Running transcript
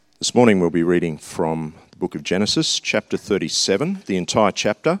This morning we'll be reading from the book of Genesis, chapter 37, the entire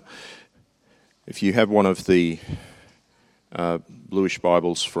chapter. If you have one of the bluish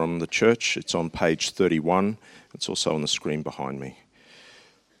Bibles from the church, it's on page 31. It's also on the screen behind me.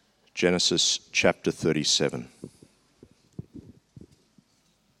 Genesis chapter 37.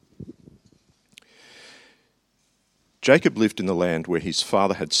 Jacob lived in the land where his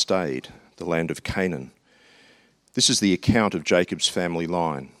father had stayed, the land of Canaan. This is the account of Jacob's family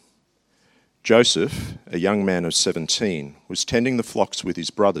line. Joseph, a young man of 17, was tending the flocks with his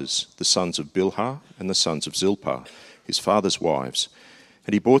brothers, the sons of Bilhah and the sons of Zilpah, his father's wives,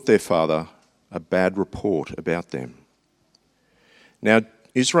 and he brought their father a bad report about them. Now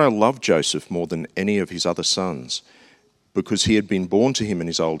Israel loved Joseph more than any of his other sons, because he had been born to him in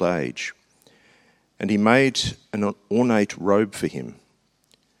his old age, and he made an ornate robe for him.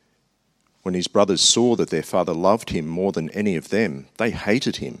 When his brothers saw that their father loved him more than any of them, they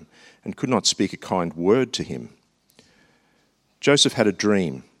hated him and could not speak a kind word to him. Joseph had a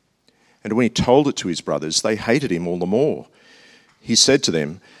dream, and when he told it to his brothers, they hated him all the more. He said to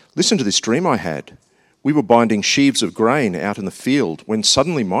them, "Listen to this dream I had. We were binding sheaves of grain out in the field when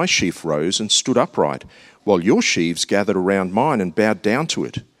suddenly my sheaf rose and stood upright, while your sheaves gathered around mine and bowed down to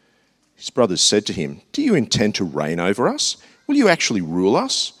it." His brothers said to him, "Do you intend to reign over us? Will you actually rule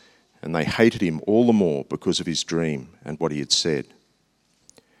us?" And they hated him all the more because of his dream and what he had said.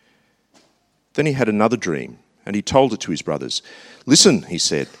 Then he had another dream, and he told it to his brothers. "Listen," he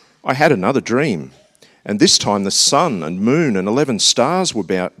said, "I had another dream, and this time the sun and moon and 11 stars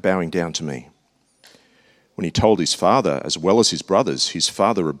were bowing down to me." When he told his father, as well as his brothers, his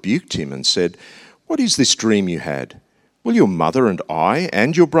father rebuked him and said, "What is this dream you had? Will your mother and I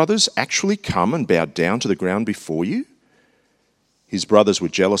and your brothers actually come and bow down to the ground before you?" His brothers were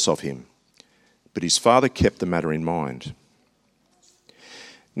jealous of him, but his father kept the matter in mind.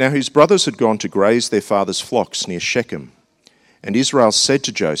 Now his brothers had gone to graze their father's flocks near Shechem, and Israel said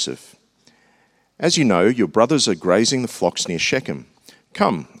to Joseph, "As you know, your brothers are grazing the flocks near Shechem.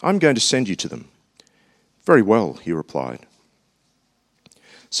 Come, I'm going to send you to them." "Very well," he replied.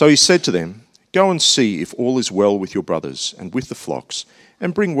 So he said to them, "Go and see if all is well with your brothers and with the flocks,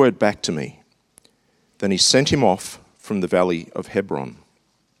 and bring word back to me." Then he sent him off from the valley of Hebron.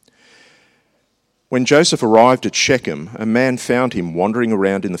 When Joseph arrived at Shechem, a man found him wandering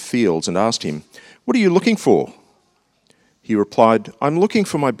around in the fields and asked him, "What are you looking for?" He replied, "I'm looking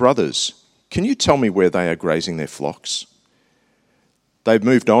for my brothers. Can you tell me where they are grazing their flocks?" "They've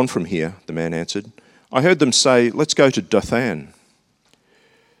moved on from here," the man answered. "I heard them say, 'Let's go to Dothan.'"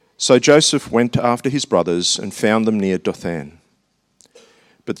 So Joseph went after his brothers and found them near Dothan.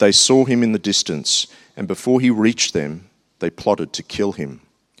 But they saw him in the distance, and before he reached them, they plotted to kill him.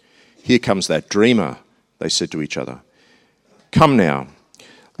 "Here comes that dreamer," they said to each other. "Come now,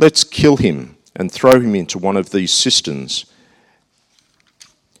 let's kill him and throw him into one of these cisterns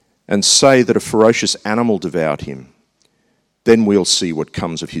and say that a ferocious animal devoured him. Then we'll see what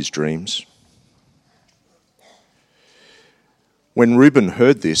comes of his dreams." When Reuben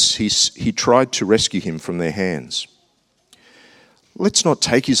heard this, he tried to rescue him from their hands. "Let's not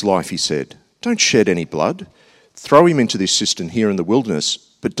take his life," he said. "Don't shed any blood. Throw him into this cistern here in the wilderness,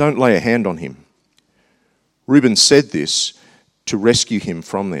 but don't lay a hand on him." Reuben said this to rescue him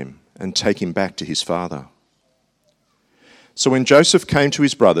from them and take him back to his father. So when Joseph came to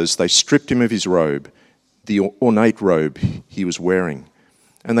his brothers, they stripped him of his robe, the ornate robe he was wearing,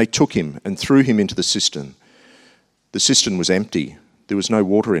 and they took him and threw him into the cistern. The cistern was empty. There was no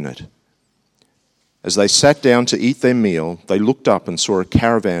water in it. As they sat down to eat their meal, they looked up and saw a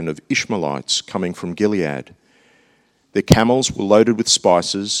caravan of Ishmaelites coming from Gilead. Their camels were loaded with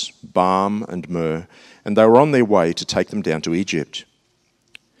spices, balm and myrrh, and they were on their way to take them down to Egypt.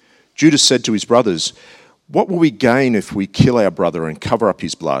 Judah said to his brothers, "What will we gain if we kill our brother and cover up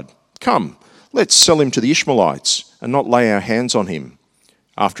his blood? Come, let's sell him to the Ishmaelites and not lay our hands on him.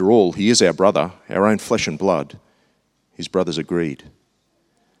 After all, he is our brother, our own flesh and blood." His brothers agreed.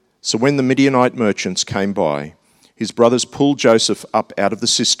 So when the Midianite merchants came by, his brothers pulled Joseph up out of the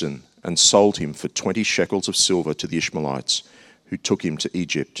cistern and sold him for 20 shekels of silver to the Ishmaelites, who took him to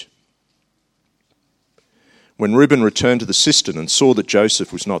Egypt. When Reuben returned to the cistern and saw that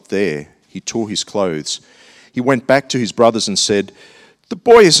Joseph was not there, he tore his clothes. He went back to his brothers and said, "The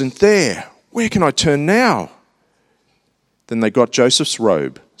boy isn't there. Where can I turn now?" Then they got Joseph's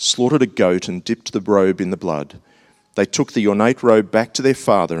robe, slaughtered a goat and dipped the robe in the blood. They took the ornate robe back to their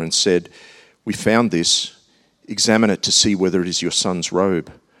father and said, "We found this. Examine it to see whether it is your son's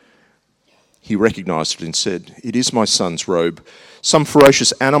robe." He recognized it and said, "It is my son's robe. Some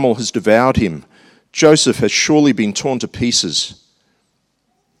ferocious animal has devoured him. Joseph has surely been torn to pieces."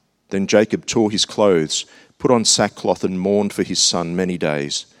 Then Jacob tore his clothes, put on sackcloth, and mourned for his son many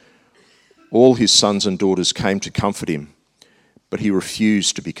days. All his sons and daughters came to comfort him, but he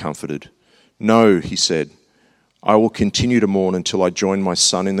refused to be comforted. No, he said, I will continue to mourn until I join my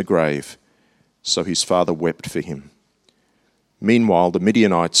son in the grave. So his father wept for him. Meanwhile, the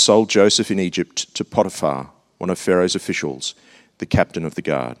Midianites sold Joseph in Egypt to Potiphar, one of Pharaoh's officials, the captain of the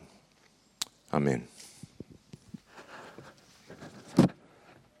guard. Amen.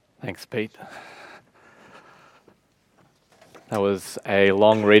 Thanks, Pete. That was a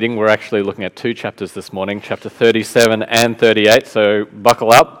long reading. We're actually looking at two chapters this morning, chapter 37 and 38, so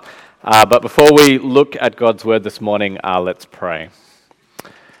buckle up. But before we look at God's word this morning, let's pray.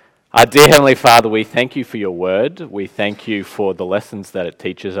 Our dear Heavenly Father, we thank you for your word. We thank you for the lessons that it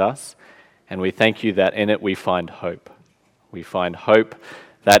teaches us. And we thank you that in it we find hope. We find hope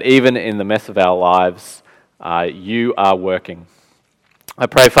that even in the mess of our lives, you are working. I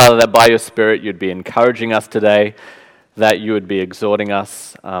pray, Father, that by your Spirit you'd be encouraging us today, that you would be exhorting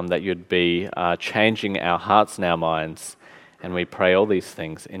us, that you'd be changing our hearts and our minds. And we pray all these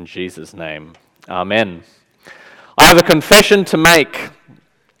things in Jesus' name. Amen. I have a confession to make.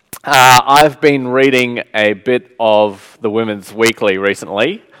 I've been reading a bit of the Women's Weekly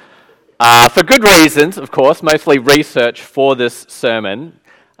recently, for good reasons, of course, mostly research for this sermon.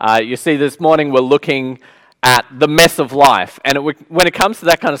 You see, this morning we're looking at the mess of life, and when it comes to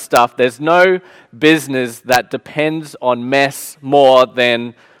that kind of stuff, there's no business that depends on mess more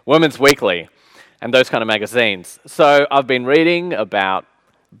than Women's Weekly and those kind of magazines. So I've been reading about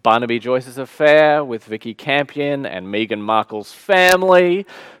Barnaby Joyce's affair with Vicky Campion and Meghan Markle's family,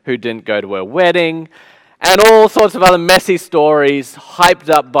 who didn't go to her wedding, and all sorts of other messy stories hyped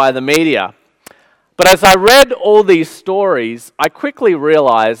up by the media. But as I read all these stories, I quickly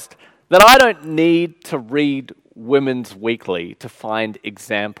realized that I don't need to read Women's Weekly to find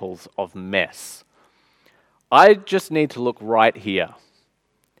examples of mess. I just need to look right here,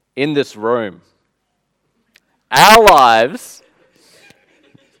 in this room. Our lives...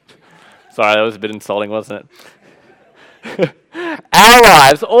 Sorry, that was a bit insulting, wasn't it? Our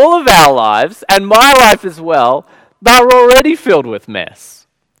lives, all of our lives, and my life as well, they're already filled with mess.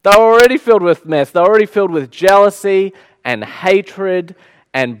 They're already filled with mess. They're already filled with jealousy and hatred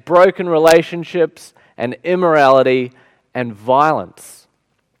and broken relationships and immorality and violence.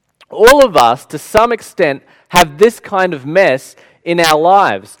 All of us, to some extent, have this kind of mess in our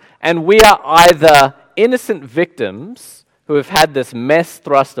lives, and we are either innocent victims who have had this mess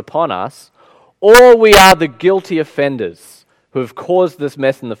thrust upon us, or we are the guilty offenders who have caused this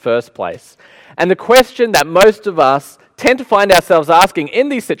mess in the first place. And the question that most of us tend to find ourselves asking in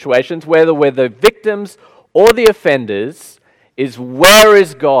these situations, whether we're the victims or the offenders, is where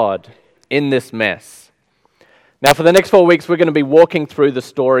is God in this mess? Now, for the next 4 weeks, we're going to be walking through the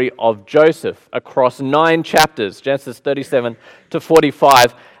story of Joseph across 9 chapters, Genesis 37 to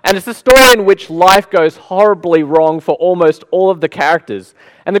 45. And it's a story in which life goes horribly wrong for almost all of the characters.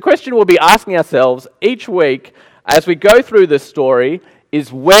 And the question we'll be asking ourselves each week as we go through this story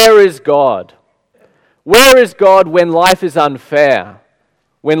is, where is God? Where is God when life is unfair?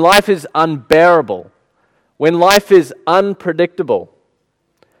 When life is unbearable? When life is unpredictable?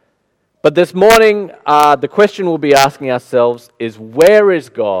 But this morning, the question we'll be asking ourselves is, where is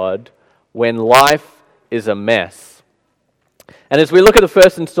God when life is a mess? And as we look at the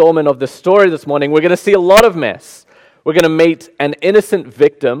first installment of the story this morning, we're going to see a lot of mess. We're going to meet an innocent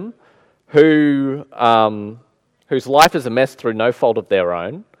victim whose life is a mess through no fault of their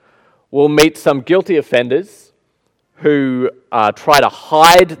own. We'll meet some guilty offenders who try to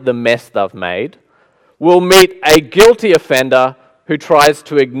hide the mess they've made. We'll meet a guilty offender who tries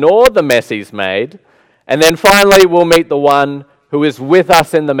to ignore the mess he's made. And then finally, we'll meet the one who is with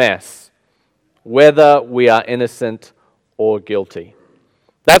us in the mess, whether we are innocent or guilty.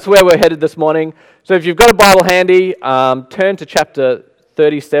 That's where we're headed this morning. So if you've got a Bible handy, turn to chapter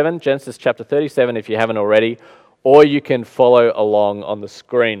 37, Genesis chapter 37 if you haven't already, or you can follow along on the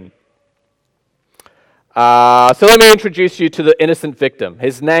screen. So let me introduce you to the innocent victim.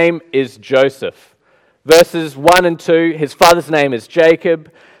 His name is Joseph. Verses 1 and 2, his father's name is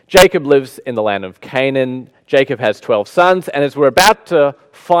Jacob. Jacob lives in the land of Canaan. Jacob has 12 sons, and as we're about to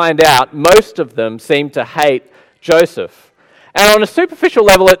find out, most of them seem to hate Joseph. And on a superficial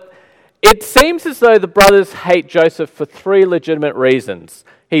level, it seems as though the brothers hate Joseph for 3 legitimate reasons.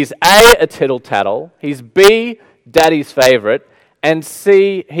 He's A, a tittle-tattle, he's B, daddy's favorite, and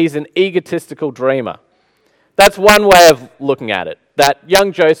C, he's an egotistical dreamer. That's one way of looking at it. That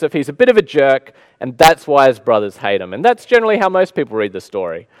young Joseph, he's a bit of a jerk, and that's why his brothers hate him. And that's generally how most people read the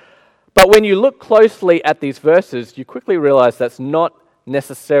story. But when you look closely at these verses, you quickly realize that's not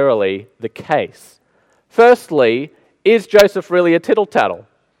necessarily the case. Firstly, is Joseph really a tittle-tattle?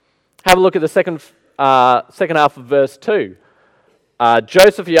 Have a look at the second half of verse 2.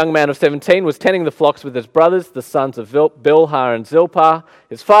 Joseph, a young man of 17, was tending the flocks with his brothers, the sons of Bilhah and Zilpah,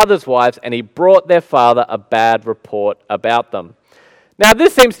 his father's wives, and he brought their father a bad report about them. Now,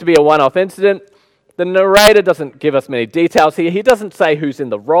 this seems to be a one-off incident. The narrator doesn't give us many details here. He doesn't say who's in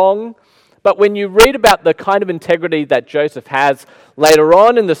the wrong. But when you read about the kind of integrity that Joseph has later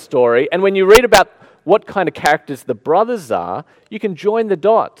on in the story, and when you read about what kind of characters the brothers are, you can join the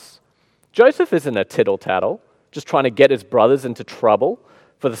dots. Joseph isn't a tittle-tattle, just trying to get his brothers into trouble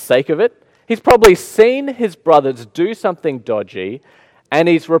for the sake of it. He's probably seen his brothers do something dodgy, and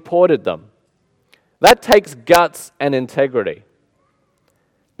he's reported them. That takes guts and integrity.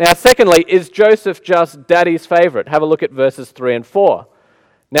 Now, secondly, is Joseph just daddy's favorite? Have a look at verses 3 and 4.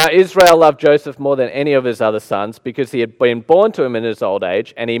 Now, Israel loved Joseph more than any of his other sons because he had been born to him in his old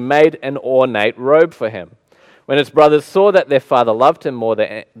age, and he made an ornate robe for him. When his brothers saw that their father loved him more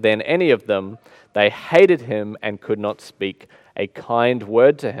than any of them, they hated him and could not speak a kind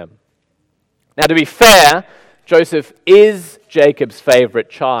word to him. Now, to be fair, Joseph is Jacob's favorite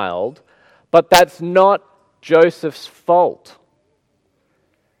child, but that's not Joseph's fault.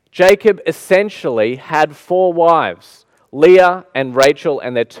 Jacob essentially had 4 wives, Leah and Rachel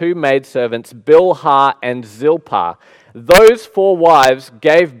and their 2 maidservants, Bilhah and Zilpah. Those 4 wives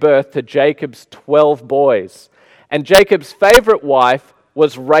gave birth to Jacob's 12 boys. And Jacob's favorite wife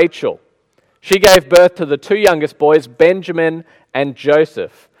was Rachel. She gave birth to the 2 youngest boys, Benjamin and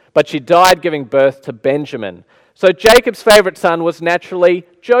Joseph. But she died giving birth to Benjamin. So Jacob's favorite son was naturally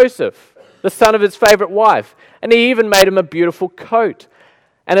Joseph, the son of his favorite wife. And he even made him a beautiful coat.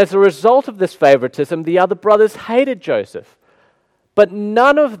 And as a result of this favoritism, the other brothers hated Joseph. But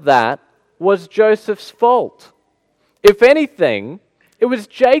none of that was Joseph's fault. If anything, it was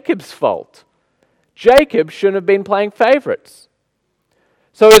Jacob's fault. Jacob shouldn't have been playing favorites.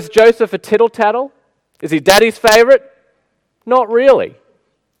 So is Joseph a tittle-tattle? Is he daddy's favorite? Not really.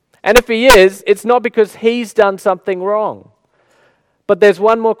 And if he is, it's not because he's done something wrong. But there's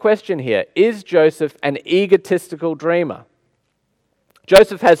one more question here. Is Joseph an egotistical dreamer?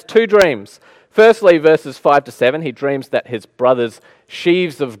 Joseph has 2 dreams. Firstly, verses 5 to 7, he dreams that his brothers'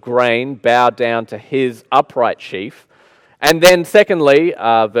 sheaves of grain bow down to his upright sheaf. And then secondly,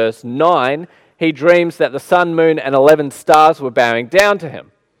 verse 9, he dreams that the sun, moon, and 11 stars were bowing down to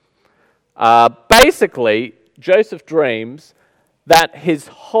him. Basically, Joseph dreams that his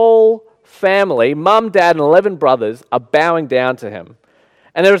whole family, mum, dad, and 11 brothers, are bowing down to him.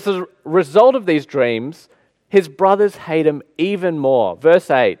 And as a result of these dreams, his brothers hate him even more. Verse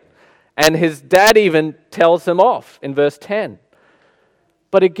 8. And his dad even tells him off in verse 10.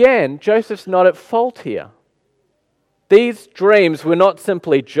 But again, Joseph's not at fault here. These dreams were not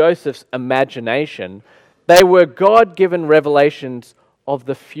simply Joseph's imagination. They were God-given revelations of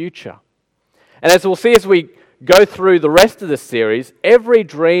the future. And as we'll see as we go through the rest of this series, every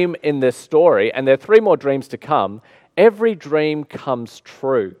dream in this story, and there are 3 more dreams to come, every dream comes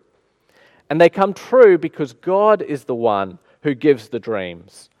true. And they come true because God is the one who gives the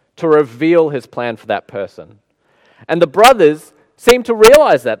dreams to reveal his plan for that person. And the brothers seem to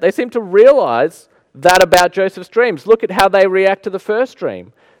realize that. They seem to realize that about Joseph's dreams. Look at how they react to the first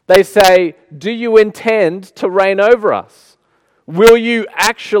dream. They say, "Do you intend to reign over us? Will you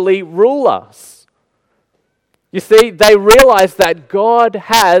actually rule us?" You see, they realize that God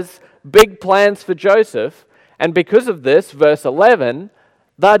has big plans for Joseph, and because of this, verse 11,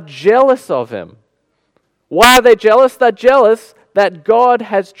 they're jealous of him. Why are they jealous? They're jealous that God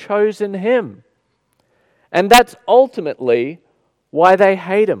has chosen him. And that's ultimately why they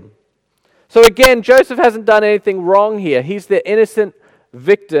hate him. So again, Joseph hasn't done anything wrong here. He's the innocent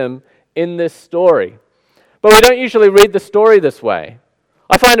victim in this story. But we don't usually read the story this way.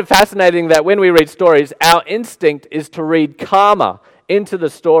 I find it fascinating that when we read stories, our instinct is to read karma into the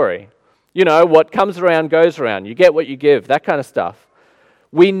story. You know, what comes around goes around. You get what you give, that kind of stuff.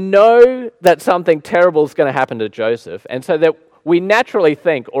 We know that something terrible is going to happen to Joseph, and so that we naturally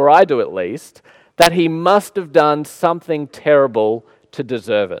think, or I do at least, that he must have done something terrible to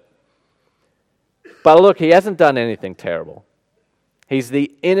deserve it. But look, he hasn't done anything terrible. He's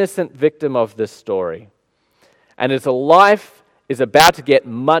the innocent victim of this story. And his life is about to get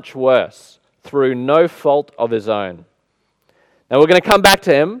much worse through no fault of his own. Now we're going to come back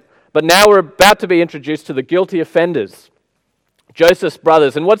to him, but now we're about to be introduced to the guilty offenders, Joseph's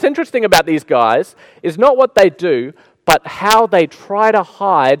brothers. And what's interesting about these guys is not what they do, but how they try to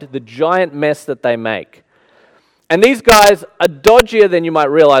hide the giant mess that they make. And these guys are dodgier than you might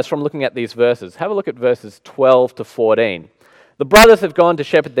realize from looking at these verses. Have a look at verses 12 to 14. The brothers have gone to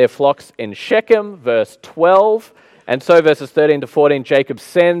shepherd their flocks in Shechem, verse 12. And so verses 13 to 14, Jacob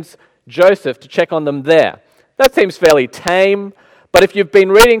sends Joseph to check on them there. That seems fairly tame, but if you've been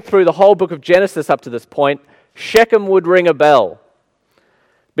reading through the whole book of Genesis up to this point, Shechem would ring a bell.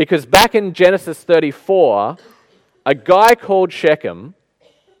 Because back in Genesis 34, a guy called Shechem,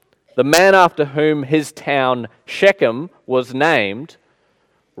 the man after whom his town Shechem was named,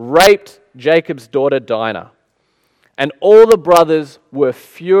 raped Jacob's daughter Dinah. And all the brothers were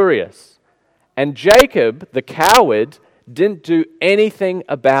furious. And Jacob, the coward, didn't do anything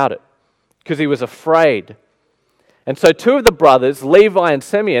about it because he was afraid. And so two of the brothers, Levi and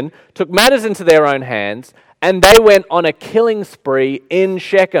Simeon, took matters into their own hands, and they went on a killing spree in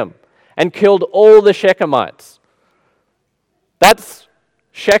Shechem and killed all the Shechemites. That's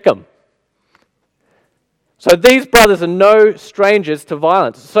Shechem. So these brothers are no strangers to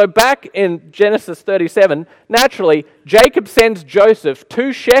violence. So back in Genesis 37, naturally, Jacob sends Joseph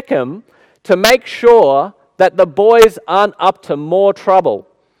to Shechem to make sure that the boys aren't up to more trouble.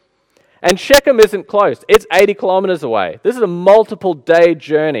 And Shechem isn't close. It's 80 kilometers away. This is a multiple day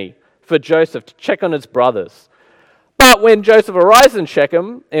journey for Joseph to check on his brothers. But when Joseph arrives in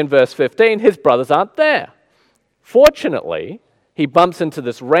Shechem, in verse 15, his brothers aren't there. Fortunately, he bumps into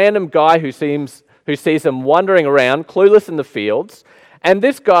this random guy who sees him wandering around, clueless in the fields, and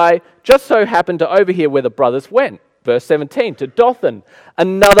this guy just so happened to overhear where the brothers went. Verse 17, to Dothan,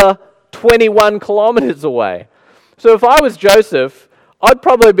 another 21 kilometers away. So if I was Joseph, I'd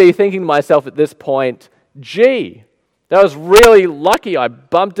probably be thinking to myself at this point, gee, that was really lucky I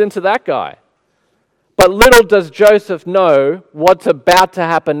bumped into that guy. But little does Joseph know what's about to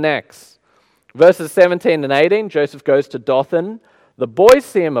happen next. Verses 17 and 18, Joseph goes to Dothan. The boys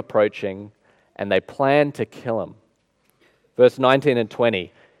see him approaching, and they plan to kill him. Verse 19 and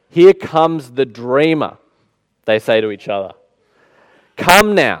 20, here comes the dreamer, they say to each other.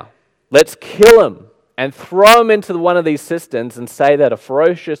 Come now, let's kill him and throw him into one of these cisterns and say that a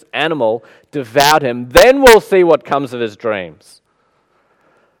ferocious animal devoured him. Then we'll see what comes of his dreams.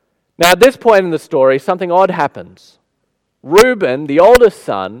 Now at this point in the story, something odd happens. Reuben, the oldest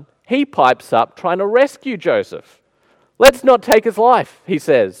son, he pipes up trying to rescue Joseph. Let's not take his life, he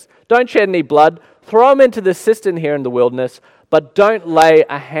says. Don't shed any blood. Throw him into the cistern here in the wilderness, but don't lay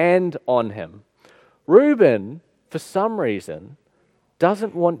a hand on him. Reuben, for some reason,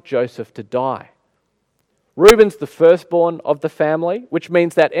 doesn't want Joseph to die. Reuben's the firstborn of the family, which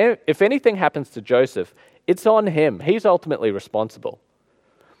means that if anything happens to Joseph, it's on him. He's ultimately responsible.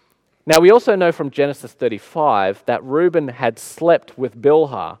 Now, we also know from Genesis 35 that Reuben had slept with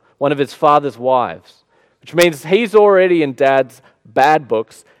Bilhah, one of his father's wives, which means he's already in Dad's bad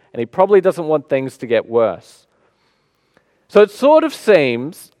books, and he probably doesn't want things to get worse. So it sort of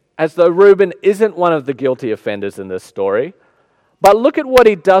seems as though Reuben isn't one of the guilty offenders in this story, but look at what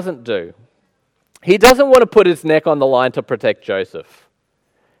he doesn't do. He doesn't want to put his neck on the line to protect Joseph.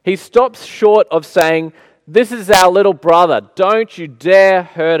 He stops short of saying, "This is our little brother, don't you dare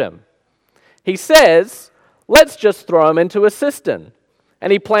hurt him." He says, "Let's just throw him into a cistern,"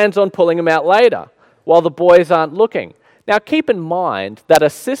 and he plans on pulling him out later, while the boys aren't looking. Now keep in mind that a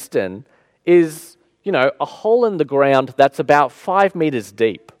cistern is, a hole in the ground that's about 5 meters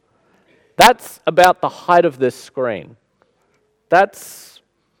deep. That's about the height of this screen. That's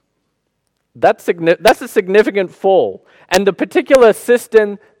a significant fall. And the particular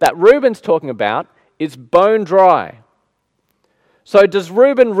cistern that Reuben's talking about is bone dry. So does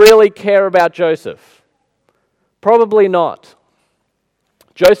Reuben really care about Joseph? Probably not.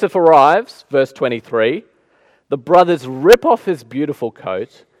 Joseph arrives, verse 23. The brothers rip off his beautiful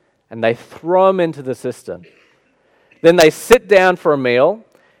coat and they throw him into the cistern. Then they sit down for a meal,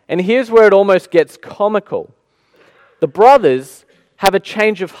 and here's where it almost gets comical. The brothers have a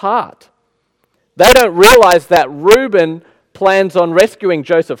change of heart. They don't realize that Reuben plans on rescuing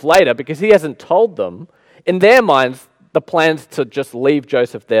Joseph later because he hasn't told them. In their minds, the plan's to just leave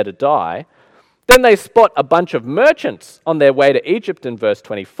Joseph there to die. Then they spot a bunch of merchants on their way to Egypt in verse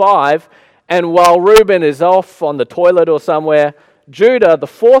 25, and while Reuben is off on the toilet or somewhere, Judah, the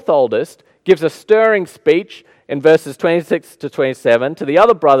fourth oldest, gives a stirring speech in verses 26 to 27 to the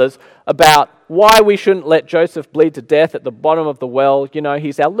other brothers about why we shouldn't let Joseph bleed to death at the bottom of the well.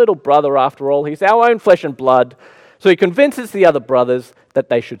 He's our little brother after all. He's our own flesh and blood. So he convinces the other brothers that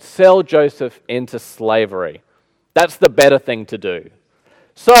they should sell Joseph into slavery. That's the better thing to do.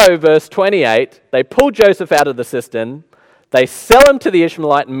 So, verse 28, they pull Joseph out of the cistern, they sell him to the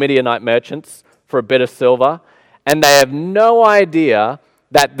Ishmaelite and Midianite merchants for a bit of silver, and they have no idea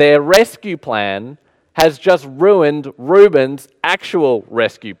that their rescue plan has just ruined Reuben's actual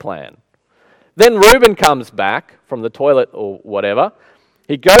rescue plan. Then Reuben comes back from the toilet or whatever.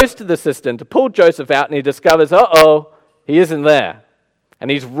 He goes to the cistern to pull Joseph out, and he discovers, he isn't there. And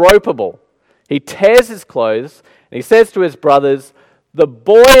he's ropeable. He tears his clothes, and he says to his brothers, "The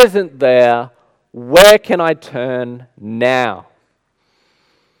boy isn't there. Where can I turn now?"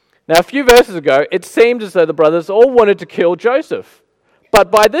 Now, a few verses ago, it seemed as though the brothers all wanted to kill Joseph.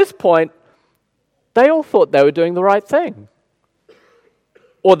 But by this point, they all thought they were doing the right thing.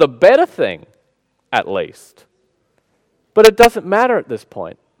 Or the better thing, at least. But it doesn't matter at this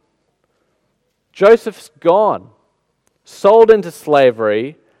point. Joseph's gone, sold into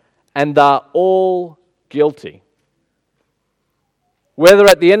slavery, and they're all guilty. Whether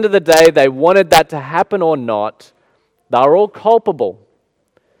at the end of the day they wanted that to happen or not, they're all culpable.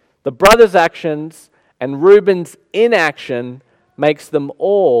 The brothers' actions and Reuben's inaction makes them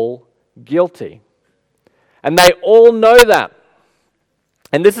all guilty. And they all know that.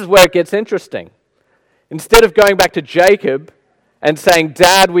 And this is where it gets interesting. Instead of going back to Jacob and saying,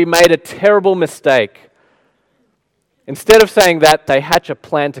 "Dad, we made a terrible mistake," instead of saying that, they hatch a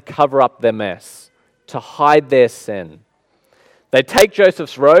plan to cover up their mess, to hide their sin. They take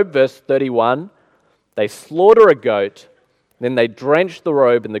Joseph's robe, verse 31, they slaughter a goat, then they drench the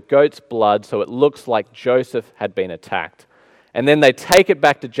robe in the goat's blood so it looks like Joseph had been attacked. And then they take it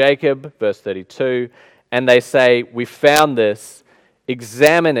back to Jacob, verse 32, and they say, "We found this.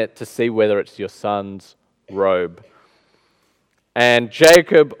 Examine it to see whether it's your son's robe." And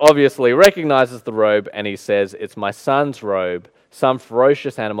Jacob obviously recognizes the robe, and he says, "It's my son's robe. Some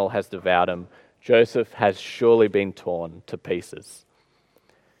ferocious animal has devoured him. Joseph has surely been torn to pieces."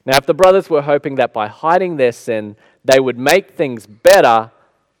 Now, if the brothers were hoping that by hiding their sin, they would make things better,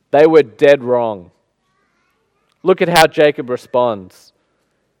 they were dead wrong. Look at how Jacob responds.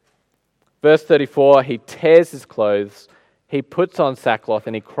 Verse 34, he tears his clothes, he puts on sackcloth,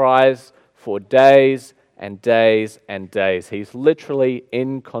 and he cries for days and days and days. He's literally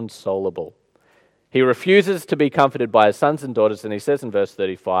inconsolable. He refuses to be comforted by his sons and daughters, and he says in verse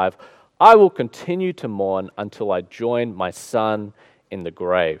 35, "I will continue to mourn until I join my son in the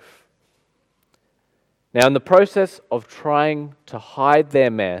grave." Now, in the process of trying to hide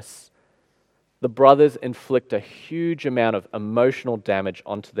their mess, the brothers inflict a huge amount of emotional damage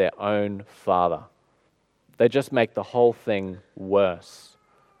onto their own father. They just make the whole thing worse.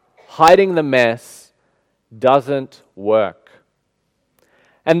 Hiding the mess doesn't work.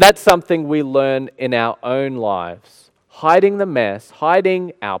 And that's something we learn in our own lives. Hiding the mess,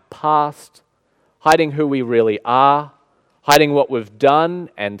 hiding our past, hiding who we really are, hiding what we've done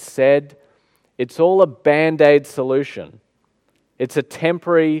and said, it's all a Band-Aid solution. It's a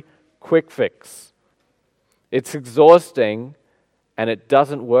temporary quick fix. It's exhausting and it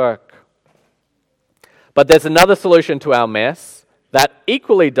doesn't work. But there's another solution to our mess that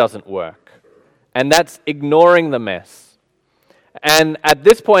equally doesn't work, and that's ignoring the mess. And at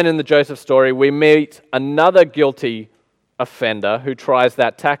this point in the Joseph story, we meet another guilty offender who tries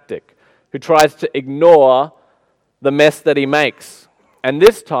that tactic, who tries to ignore the mess that he makes. And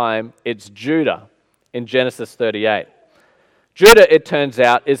this time, it's Judah in Genesis 38. Judah, it turns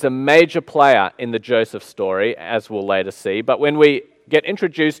out, is a major player in the Joseph story, as we'll later see. But when we get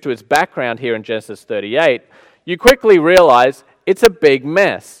introduced to his background here in Genesis 38, you quickly realize it's a big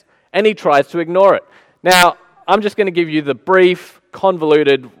mess, and he tries to ignore it. Now, I'm just going to give you the brief,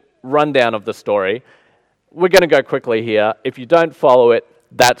 convoluted rundown of the story. We're going to go quickly here. If you don't follow it,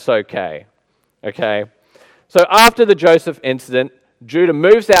 that's okay. Okay? So after the Joseph incident, Judah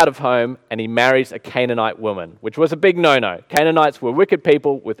moves out of home and he marries a Canaanite woman, which was a big no-no. Canaanites were wicked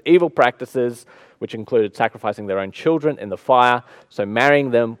people with evil practices, which included sacrificing their own children in the fire, so marrying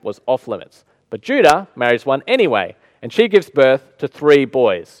them was off limits. But Judah marries one anyway, and she gives birth to 3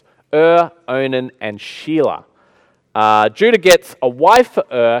 boys, Onan, and Shelah. Judah gets a wife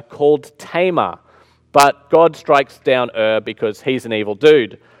for called Tamar, but God strikes down because he's an evil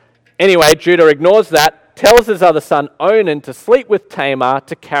dude. Anyway, Judah ignores that, tells his other son Onan to sleep with Tamar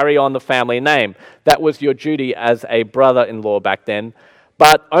to carry on the family name. That was your duty as a brother-in-law back then.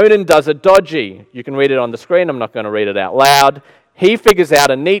 But Onan does a dodgy. You can read it on the screen. I'm not going to read it out loud. He figures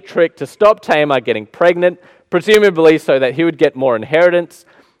out a neat trick to stop Tamar getting pregnant, presumably so that he would get more inheritance.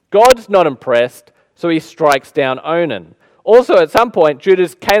 God's not impressed, so he strikes down Onan. Also, at some point,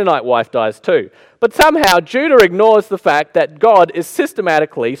 Judah's Canaanite wife dies too. But somehow, Judah ignores the fact that God is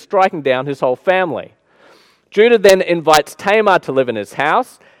systematically striking down his whole family. Judah then invites Tamar to live in his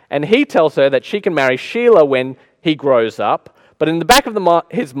house, and he tells her that she can marry Shelah when he grows up. But in the back of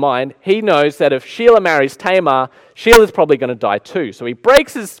his mind, he knows that if Shelah marries Tamar, Shelah's probably going to die too. So he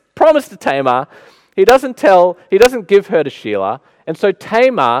breaks his promise to Tamar. He doesn't give her to Shelah. And so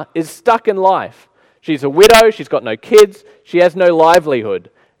Tamar is stuck in life. She's a widow, she's got no kids, she has no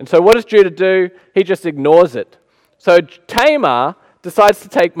livelihood. And so what does Judah do? He just ignores it. So Tamar decides to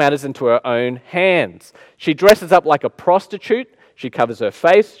take matters into her own hands. She dresses up like a prostitute, she covers her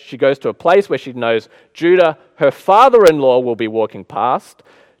face, she goes to a place where she knows Judah, her father-in-law, will be walking past.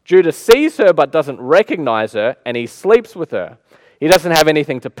 Judah sees her but doesn't recognize her, and he sleeps with her. He doesn't have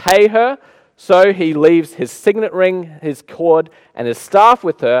anything to pay her, so he leaves his signet ring, his cord, and his staff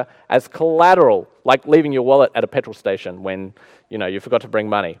with her as collateral, like leaving your wallet at a petrol station when you forgot to bring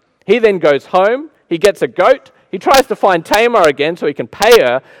money. He then goes home, he gets a goat, he tries to find Tamar again so he can pay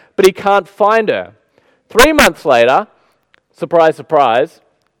her, but he can't find her. 3 months later, surprise, surprise,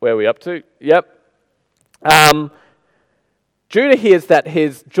 where are we up to? Yep. Judah hears that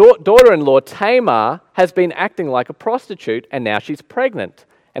his daughter-in-law Tamar has been acting like a prostitute and now she's pregnant.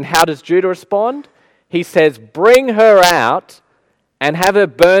 And how does Judah respond? He says, "Bring her out and have her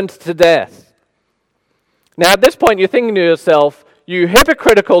burned to death." Now at this point you're thinking to yourself, you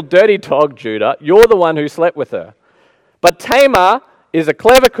hypocritical dirty dog, Judah, you're the one who slept with her. But Tamar is a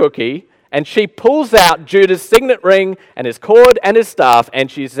clever cookie, and she pulls out Judah's signet ring and his cord and his staff, and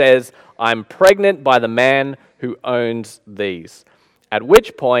she says, "I'm pregnant by the man who owns these." At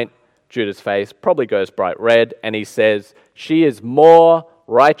which point, Judah's face probably goes bright red, and he says, "She is more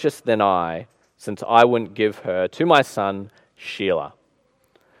righteous than I, since I wouldn't give her to my son Shelah."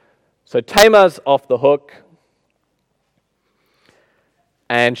 So Tamar's off the hook,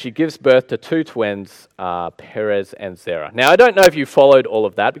 and she gives birth to 2 twins, Perez and Zerah. Now, I don't know if you followed all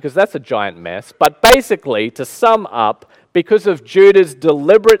of that, because that's a giant mess, but basically, to sum up, because of Judah's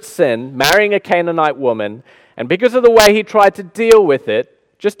deliberate sin, marrying a Canaanite woman, and because of the way he tried to deal with it,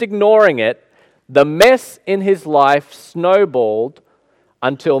 just ignoring it, the mess in his life snowballed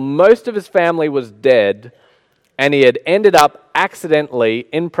until most of his family was dead, and he had ended up accidentally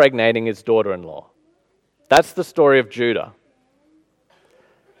impregnating his daughter-in-law. That's the story of Judah.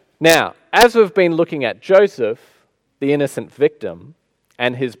 Now, as we've been looking at Joseph, the innocent victim,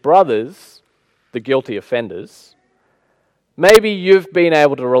 and his brothers, the guilty offenders, maybe you've been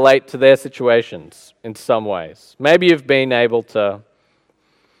able to relate to their situations in some ways. Maybe you've been able to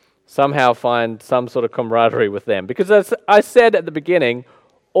somehow find some sort of camaraderie with them. Because as I said at the beginning,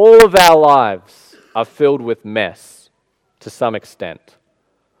 all of our lives are filled with mess to some extent.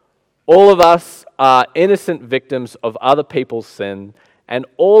 All of us are innocent victims of other people's sin, and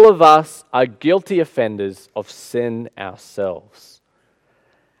all of us are guilty offenders of sin ourselves.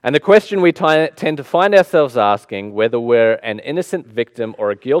 And the question we tend to find ourselves asking, whether we're an innocent victim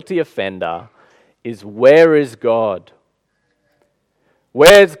or a guilty offender, is where is God?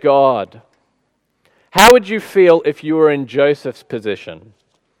 Where's God? How would you feel if you were in Joseph's position,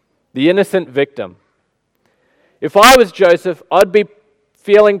 the innocent victim? If I was Joseph, I'd be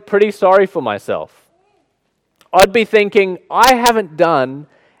feeling pretty sorry for myself. I'd be thinking, I haven't done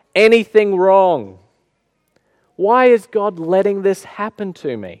anything wrong. Why is God letting this happen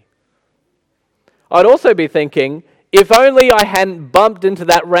to me? I'd also be thinking, if only I hadn't bumped into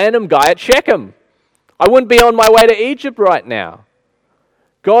that random guy at Shechem, I wouldn't be on my way to Egypt right now.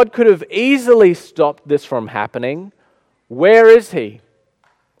 God could have easily stopped this from happening. Where is he?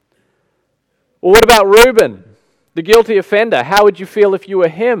 Or what about Reuben, the guilty offender? How would you feel if you were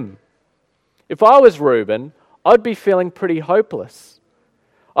him? If I was Reuben, I'd be feeling pretty hopeless.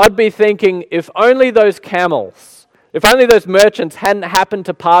 I'd be thinking, if only those camels, if only those merchants hadn't happened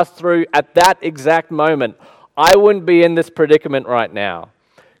to pass through at that exact moment, I wouldn't be in this predicament right now.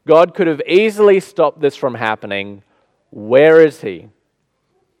 God could have easily stopped this from happening. Where is he?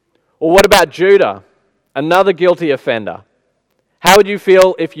 Or what about Judah, another guilty offender? How would you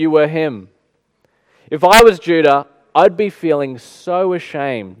feel if you were him? If I was Judah, I'd be feeling so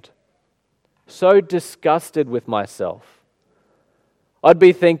ashamed, so disgusted with myself. I'd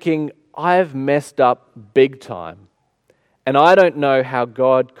be thinking, I've messed up big time, and I don't know how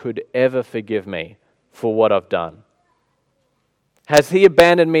God could ever forgive me for what I've done. Has he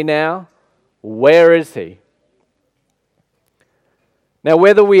abandoned me now? Where is he? Now,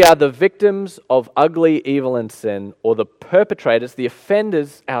 whether we are the victims of ugly evil and sin or the perpetrators, the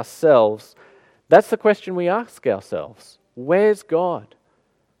offenders ourselves, that's the question we ask ourselves. Where's God?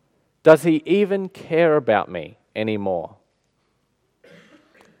 Does he even care about me anymore?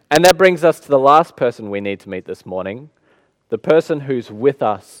 And that brings us to the last person we need to meet this morning, the person who's with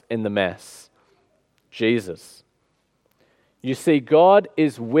us in the mess, Jesus. You see, God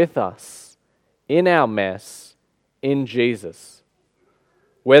is with us in our mess in Jesus.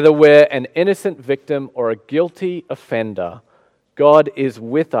 Whether we're an innocent victim or a guilty offender, God is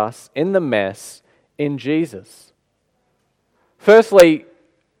with us in the mess in Jesus. Firstly,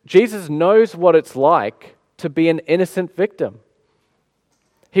 Jesus knows what it's like to be an innocent victim.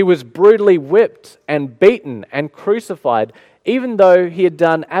 He was brutally whipped and beaten and crucified, even though he had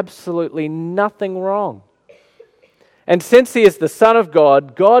done absolutely nothing wrong. And since he is the Son of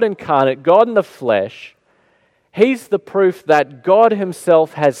God, God incarnate, God in the flesh, he's the proof that God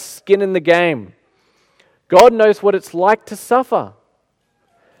himself has skin in the game. God knows what it's like to suffer.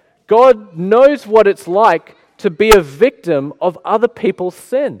 God knows what it's like to be a victim of other people's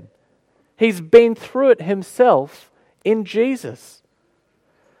sin. He's been through it himself in Jesus.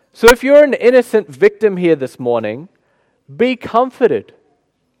 So if you're an innocent victim here this morning, be comforted.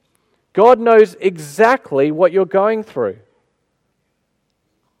 God knows exactly what you're going through.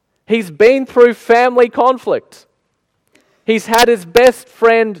 He's been through family conflict. He's had his best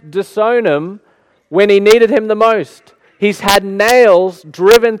friend disown him when he needed him the most. He's had nails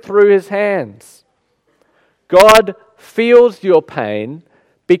driven through his hands. God feels your pain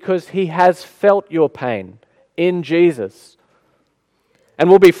because he has felt your pain in Jesus. And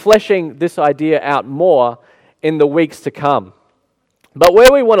we'll be fleshing this idea out more in the weeks to come. But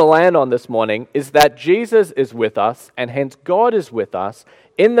where we want to land on this morning is that Jesus is with us, and hence God is with us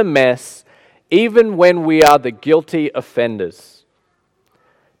in the mess, even when we are the guilty offenders.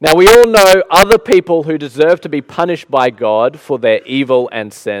 Now, we all know other people who deserve to be punished by God for their evil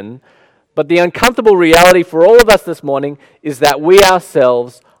and sin, but the uncomfortable reality for all of us this morning is that we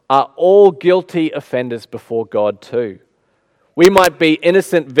ourselves are all guilty offenders before God too. We might be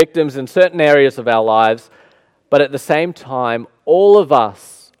innocent victims in certain areas of our lives, but at the same time, all of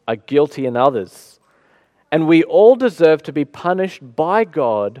us are guilty in others. And we all deserve to be punished by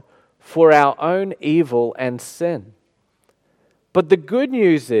God for our own evil and sin. But the good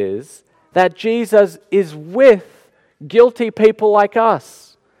news is that Jesus is with guilty people like us.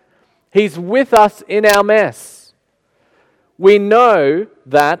 He's with us in our mess. We know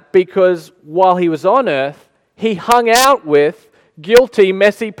that because while he was on earth, he hung out with guilty,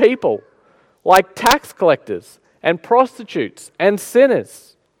 messy people like tax collectors and prostitutes and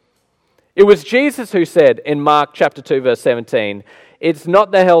sinners. It was Jesus who said in Mark chapter 2, verse 17, "It's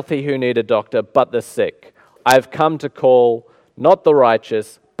not the healthy who need a doctor, but the sick. I've come to call not the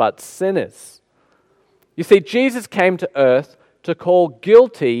righteous, but sinners." You see, Jesus came to earth to call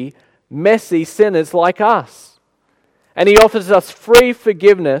guilty, messy sinners like us. And he offers us free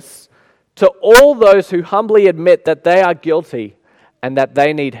forgiveness to all those who humbly admit that they are guilty and that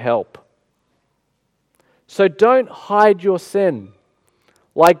they need help. So don't hide your sin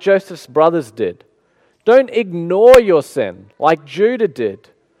like Joseph's brothers did. Don't ignore your sin like Judah did.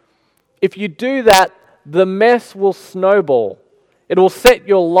 If you do that, the mess will snowball. It will set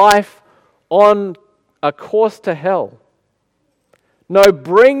your life on a course to hell. No,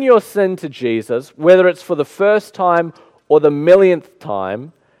 bring your sin to Jesus, whether it's for the first time or the millionth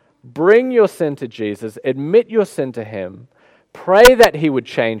time. Bring your sin to Jesus, admit your sin to him, pray that he would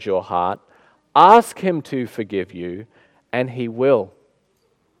change your heart, ask him to forgive you, and he will.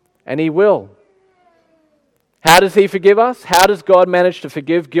 And he will. How does he forgive us? How does God manage to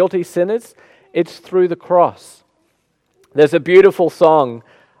forgive guilty sinners? It's through the cross. There's a beautiful song,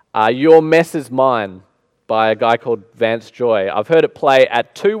 "Your Mess Is Mine," by a guy called Vance Joy. I've heard it play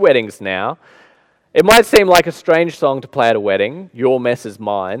at 2 weddings now. It might seem like a strange song to play at a wedding, "Your Mess Is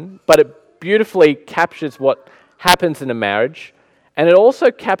Mine," but it beautifully captures what happens in a marriage, and it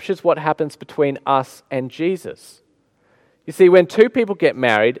also captures what happens between us and Jesus. You see, when 2 people get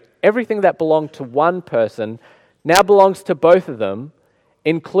married, everything that belonged to one person now belongs to both of them,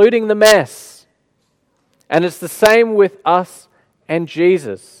 including the mess. And it's the same with us and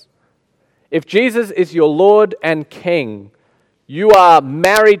Jesus. If Jesus is your Lord and King, you are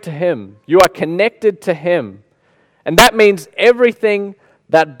married to him. You are connected to him. And that means everything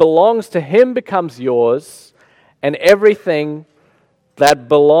that belongs to him becomes yours, and everything that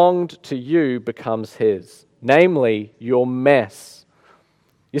belonged to you becomes his, namely your mess.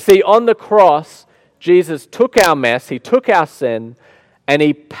 You see, on the cross, Jesus took our mess, he took our sin, and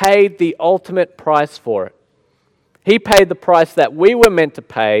he paid the ultimate price for it. He paid the price that we were meant to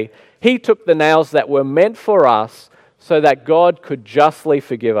pay. He took the nails that were meant for us so that God could justly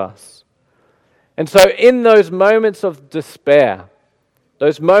forgive us. And so in those moments of despair,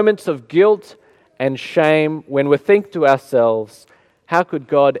 those moments of guilt and shame, when we think to ourselves, how could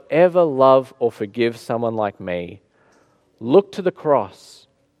God ever love or forgive someone like me? Look to the cross,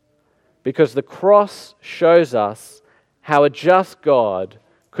 because the cross shows us how a just God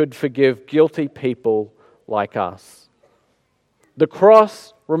could forgive guilty people like us. The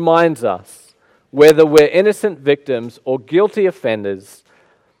cross reminds us, whether we're innocent victims or guilty offenders,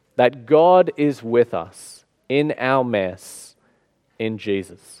 that God is with us in our mess in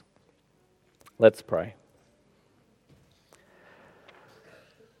Jesus. Let's pray.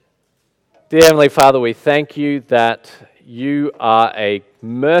 Dear Heavenly Father, we thank you that you are a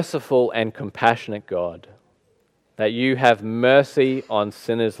merciful and compassionate God, that you have mercy on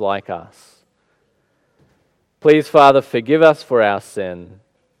sinners like us. Please, Father, forgive us for our sin.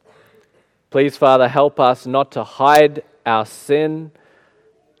 Please, Father, help us not to hide our sin,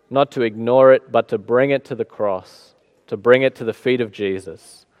 not to ignore it, but to bring it to the cross, to bring it to the feet of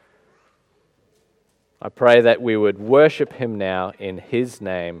Jesus. I pray that we would worship him now in his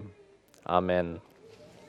name. Amen.